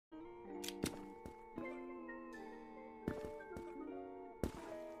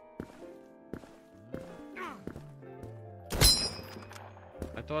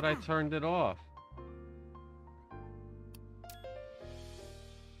thought I turned it off.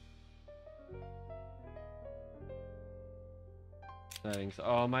 Settings.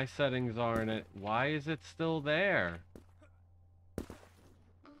 Oh, my settings aren't it. Why is it still there?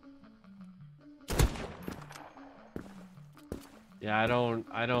 Yeah, I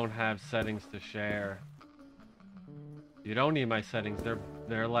don't have settings to share. You don't need my settings.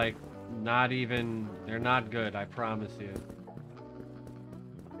 They're like not even, they're not good, I promise you.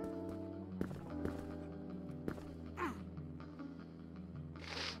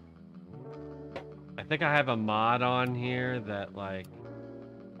 I think I have a mod on here that like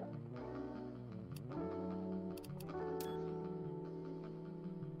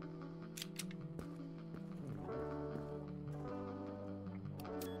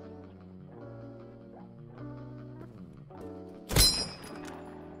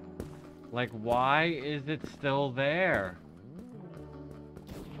why is it still there?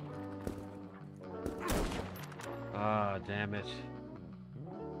 Ah, damn it.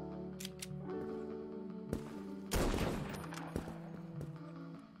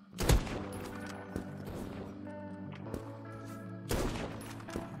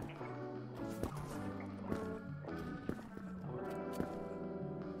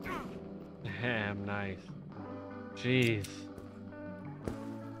 Damn, nice. Jeez.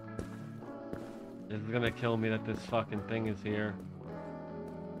 This is gonna kill me that this fucking thing is here.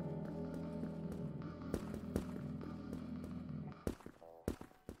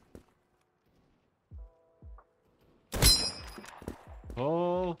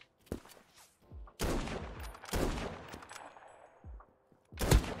 Oh.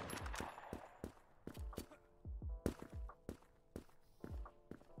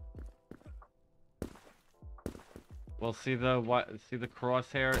 Well, see the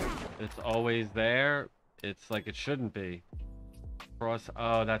crosshair? It's always there. It's like it shouldn't be.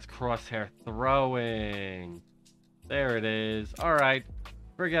 Oh, that's crosshair throwing. There it is. All right.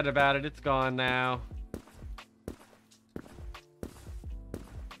 Forget about it. It's gone now.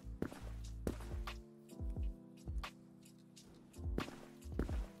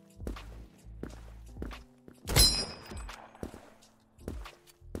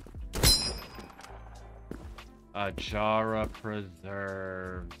 A jar of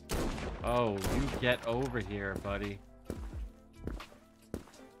preserves. Oh, you get over here, buddy.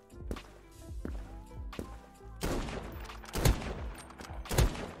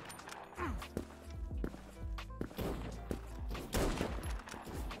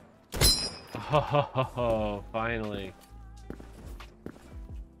 Oh, finally.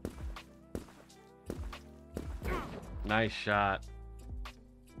 Nice shot.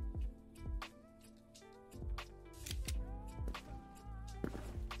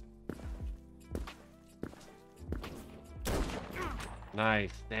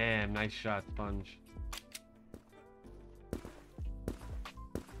 Nice. Damn, nice shot, Sponge.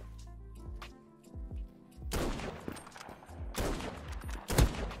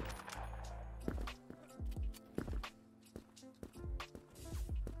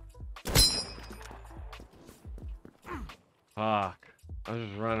 Fuck. I was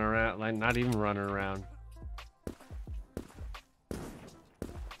just running around, like not even running around.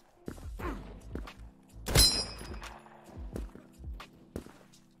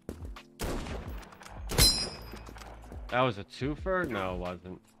 That was a twofer? No, it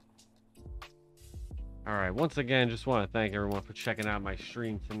wasn't. Alright, once again, just want to thank everyone for checking out my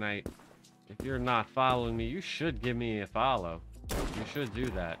stream tonight. If you're not following me, you should give me a follow. You should do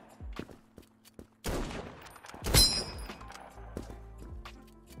that.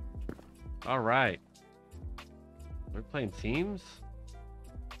 Alright. We're playing teams?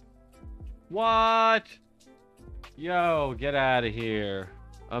 What? Yo, get out of here.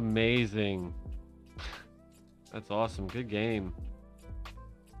 Amazing. That's awesome. Good game.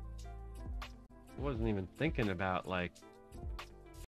 I wasn't even thinking about, like,